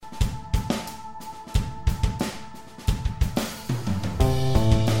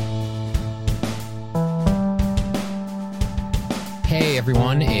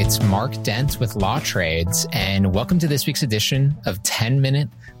everyone, it's Mark Dent with Law Trades, and welcome to this week's edition of 10-Minute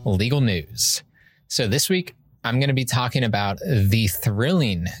Legal News. So this week, I'm going to be talking about the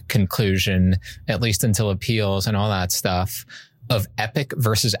thrilling conclusion, at least until appeals and all that stuff, of Epic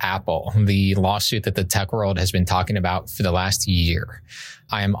versus Apple, the lawsuit that the tech world has been talking about for the last year.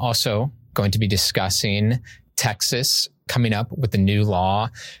 I am also going to be discussing Texas coming up with a new law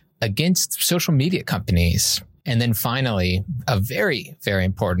against social media companies. And then finally, a very, very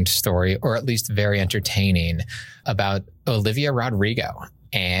important story, or at least very entertaining, about Olivia Rodrigo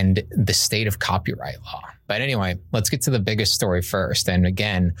and the state of copyright law. But anyway, let's get to the biggest story first. And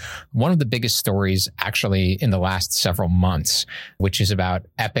again, one of the biggest stories actually in the last several months, which is about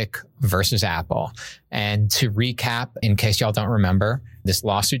Epic versus Apple. And to recap, in case y'all don't remember, this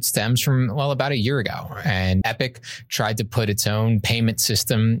lawsuit stems from, well, about a year ago. And Epic tried to put its own payment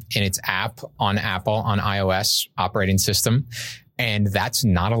system in its app on Apple, on iOS operating system. And that's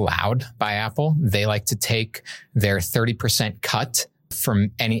not allowed by Apple. They like to take their 30% cut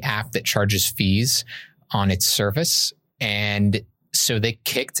from any app that charges fees on its service. And so they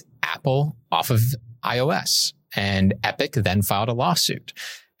kicked Apple off of iOS, and Epic then filed a lawsuit.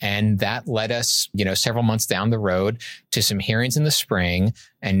 And that led us, several months down the road to some hearings in the spring.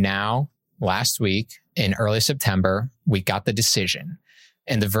 And now last week in early September, we got the decision.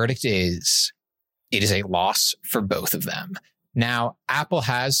 And the verdict is, it is a loss for both of them. Now, Apple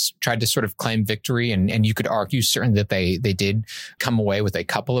has tried to sort of claim victory, and you could argue certainly that they did come away with a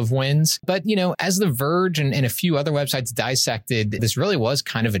couple of wins. But, as The Verge and a few other websites dissected, this really was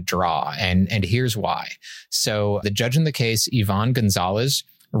kind of a draw. And here's why. So the judge in the case, Yvonne Gonzalez,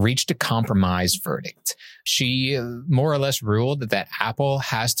 reached a compromise verdict. She more or less ruled that Apple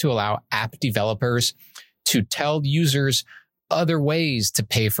has to allow app developers to tell users other ways to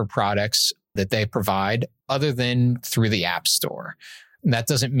pay for products that they provide other than through the App Store. That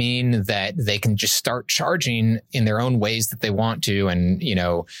doesn't mean that they can just start charging in their own ways that they want to and,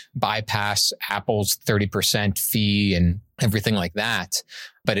 bypass Apple's 30% fee and everything like that.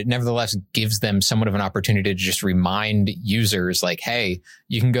 But it nevertheless gives them somewhat of an opportunity to just remind users like, hey,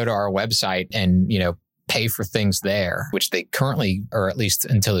 you can go to our website and, pay for things there, which they currently, or at least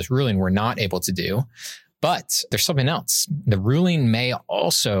until this ruling, were not able to do. But there's something else. The ruling may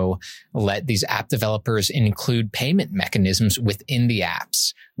also let these app developers include payment mechanisms within the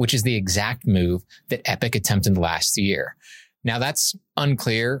apps, which is the exact move that Epic attempted last year. Now, that's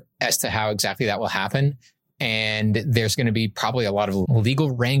unclear as to how exactly that will happen. And there's going to be probably a lot of legal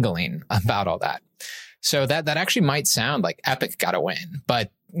wrangling about all that. So that actually might sound like Epic got a win,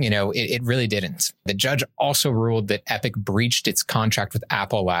 but it really didn't. The judge also ruled that Epic breached its contract with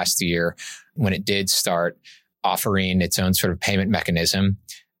Apple last year when it did start offering its own sort of payment mechanism,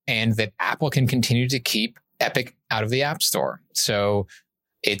 and that Apple can continue to keep Epic out of the App Store. So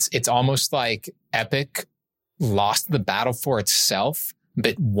it's almost like Epic lost the battle for itself,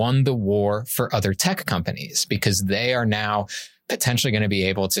 but won the war for other tech companies, because they are now potentially going to be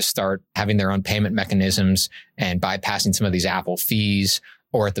able to start having their own payment mechanisms and bypassing some of these Apple fees,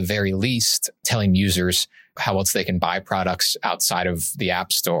 or at the very least, telling users how else they can buy products outside of the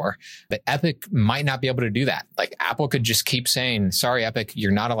App Store. But Epic might not be able to do that. Like, Apple could just keep saying, sorry, Epic,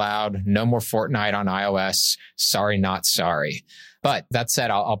 you're not allowed. No more Fortnite on iOS. Sorry, not sorry. But that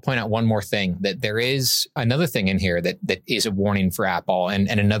said, I'll point out one more thing, that there is another thing in here that is a warning for Apple, and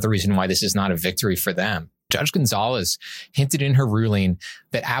another reason why this is not a victory for them. Judge Gonzalez hinted in her ruling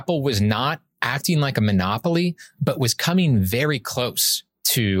that Apple was not acting like a monopoly, but was coming very close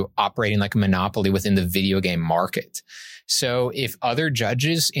to operating like a monopoly within the video game market. So if other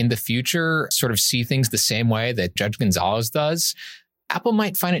judges in the future sort of see things the same way that Judge Gonzalez does, Apple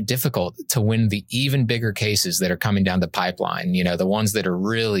might find it difficult to win the even bigger cases that are coming down the pipeline, the ones that are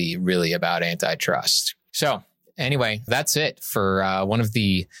really, really about antitrust. So anyway, that's it for one of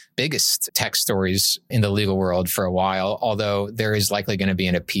the biggest tech stories in the legal world for a while, although there is likely going to be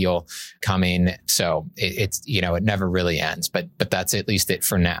an appeal coming. So it never really ends, but that's at least it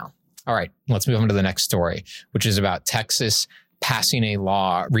for now. All right, let's move on to the next story, which is about Texas passing a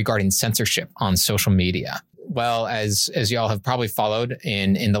law regarding censorship on social media. Well, as y'all have probably followed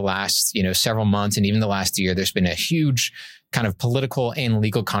in the last, several months and even the last year, there's been a huge kind of political and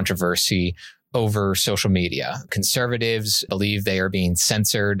legal controversy over social media. Conservatives believe they are being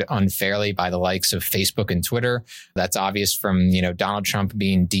censored unfairly by the likes of Facebook and Twitter. That's obvious from, Donald Trump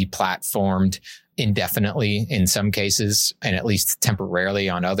being deplatformed indefinitely in some cases, and at least temporarily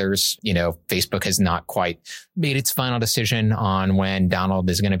on others. Facebook has not quite made its final decision on when Donald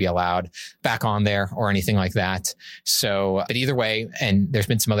is going to be allowed back on there or anything like that. So, but either way, and there's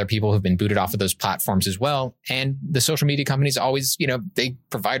been some other people who've been booted off of those platforms as well. And the social media companies always, they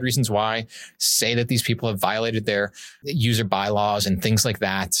provide reasons why, say that these people have violated their user bylaws and things like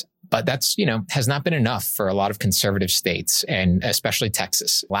that. But that's, has not been enough for a lot of conservative states, and especially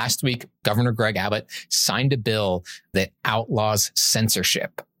Texas. Last week, Governor Greg Abbott signed a bill that outlaws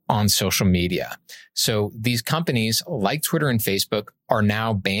censorship on social media. So these companies like Twitter and Facebook are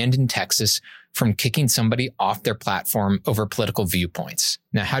now banned in Texas from kicking somebody off their platform over political viewpoints.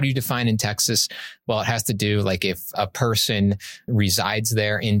 Now, how do you define in Texas? Well, it has to do like if a person resides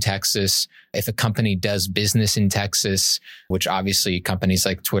there in Texas, if a company does business in Texas, which obviously companies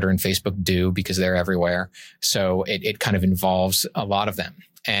like Twitter and Facebook do because they're everywhere. So it kind of involves a lot of them.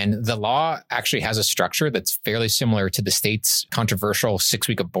 And the law actually has a structure that's fairly similar to the state's controversial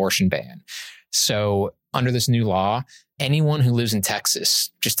 6-week abortion ban. So under this new law, anyone who lives in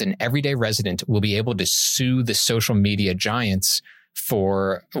Texas, just an everyday resident, will be able to sue the social media giants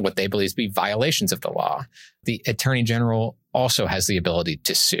for what they believe to be violations of the law. The Attorney General also has the ability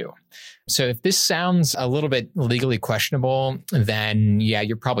to sue. So if this sounds a little bit legally questionable, then yeah,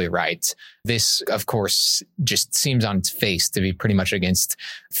 you're probably right. This, of course, just seems on its face to be pretty much against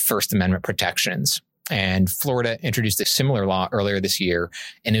First Amendment protections. And Florida introduced a similar law earlier this year,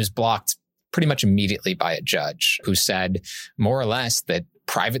 and it was blocked pretty much immediately by a judge who said more or less that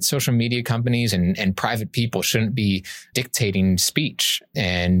private social media companies and private people shouldn't be dictating speech,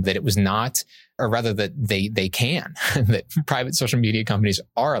 and that it was not, or rather that they can, that private social media companies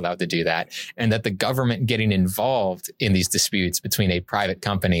are allowed to do that, and that the government getting involved in these disputes between a private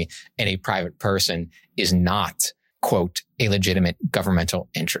company and a private person is not, quote, a legitimate governmental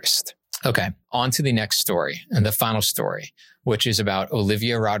interest. Okay, on to the next story, and the final story, which is about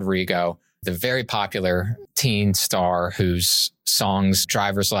Olivia Rodrigo, the very popular teen star whose songs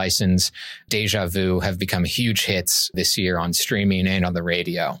Driver's License, Deja Vu have become huge hits this year on streaming and on the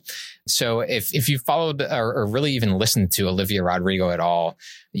radio. So if you followed or really even listened to Olivia Rodrigo at all,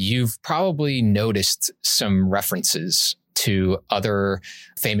 you've probably noticed some references to other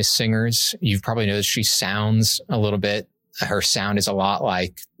famous singers. You've probably noticed she sounds a little bit, her sound is a lot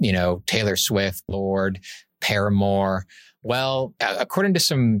like, Taylor Swift, Lorde, Paramore. Well, according to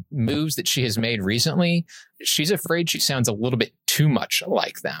some moves that she has made recently, she's afraid she sounds a little bit too much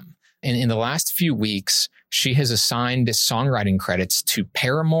like them. And in the last few weeks, she has assigned songwriting credits to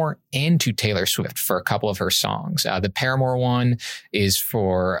Paramore and to Taylor Swift for a couple of her songs. The Paramore one is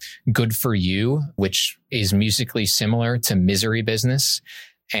for Good For You, which is musically similar to Misery Business.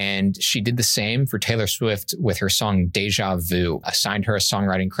 And she did the same for Taylor Swift with her song Deja Vu, assigned her a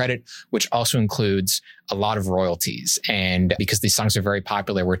songwriting credit, which also includes a lot of royalties. And because these songs are very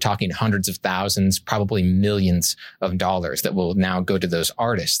popular, we're talking hundreds of thousands, probably millions of dollars that will now go to those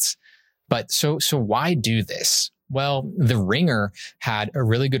artists. But so why do this? Well, The Ringer had a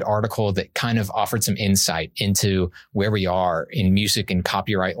really good article that kind of offered some insight into where we are in music and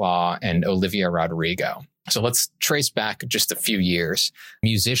copyright law and Olivia Rodrigo. So let's trace back just a few years.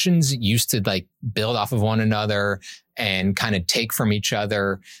 Musicians used to build off of one another and kind of take from each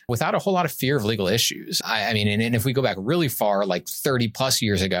other without a whole lot of fear of legal issues. I mean, and if we go back really far, 30 plus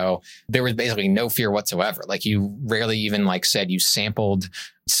years ago, there was basically no fear whatsoever. You rarely even said you sampled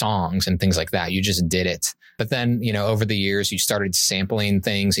songs and things like that. You just did it. But then, over the years, you started sampling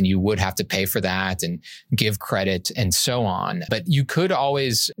things and you would have to pay for that and give credit and so on. But you could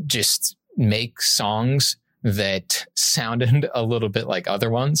always just make songs that sounded a little bit like other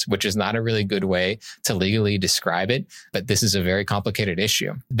ones, which is not a really good way to legally describe it. But this is a very complicated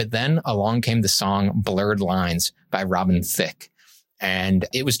issue. But then along came the song Blurred Lines by Robin Thicke. And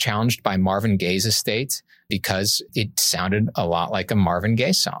it was challenged by Marvin Gaye's estate because it sounded a lot like a Marvin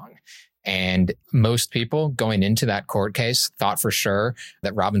Gaye song. And most people going into that court case thought for sure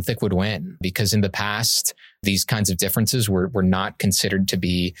that Robin Thicke would win, because in the past, these kinds of differences were not considered to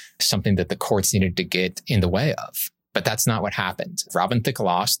be something that the courts needed to get in the way of. But that's not what happened. Robin Thicke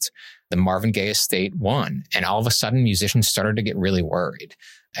lost. The Marvin Gaye estate won. And all of a sudden, musicians started to get really worried.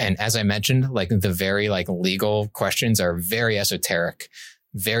 And as I mentioned, the very legal questions are very esoteric,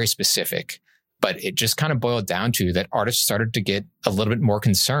 very specific. But it just kind of boiled down to that artists started to get a little bit more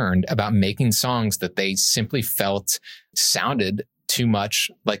concerned about making songs that they simply felt sounded too much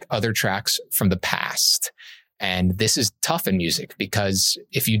like other tracks from the past. And this is tough in music because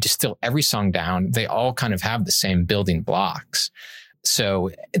if you distill every song down, they all kind of have the same building blocks. So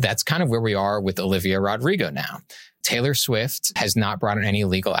that's kind of where we are with Olivia Rodrigo now. Taylor Swift has not brought in any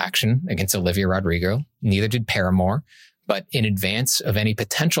legal action against Olivia Rodrigo. Neither did Paramore. But in advance of any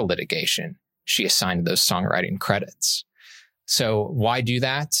potential litigation, she assigned those songwriting credits. So why do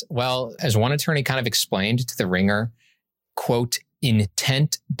that? Well, as one attorney kind of explained to The Ringer, quote,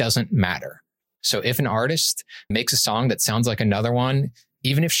 intent doesn't matter. So if an artist makes a song that sounds like another one,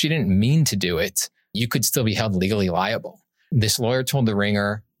 even if she didn't mean to do it, you could still be held legally liable. This lawyer told The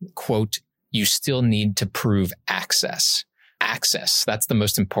Ringer, quote, you still need to prove access. Access, that's the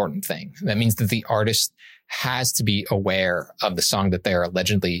most important thing. That means that the artist has to be aware of the song that they're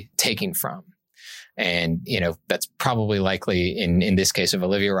allegedly taking from. And, that's probably likely in this case of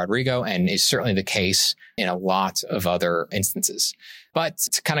Olivia Rodrigo, and is certainly the case in a lot of other instances. But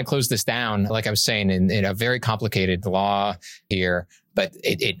to kind of close this down, like I was saying, in a very complicated law here, but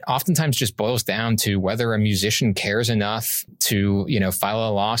it oftentimes just boils down to whether a musician cares enough to, file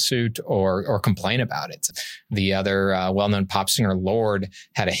a lawsuit or complain about it. The other well-known pop singer, Lorde,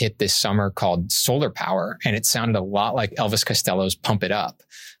 had a hit this summer called Solar Power, and it sounded a lot like Elvis Costello's Pump It Up.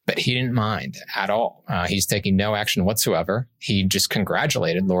 But he didn't mind at all. He's taking no action whatsoever. He just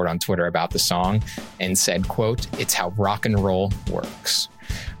congratulated Lorde on Twitter about the song and said, quote, it's how rock and roll works.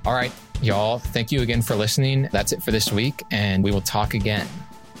 All right, y'all, thank you again for listening. That's it for this week, and we will talk again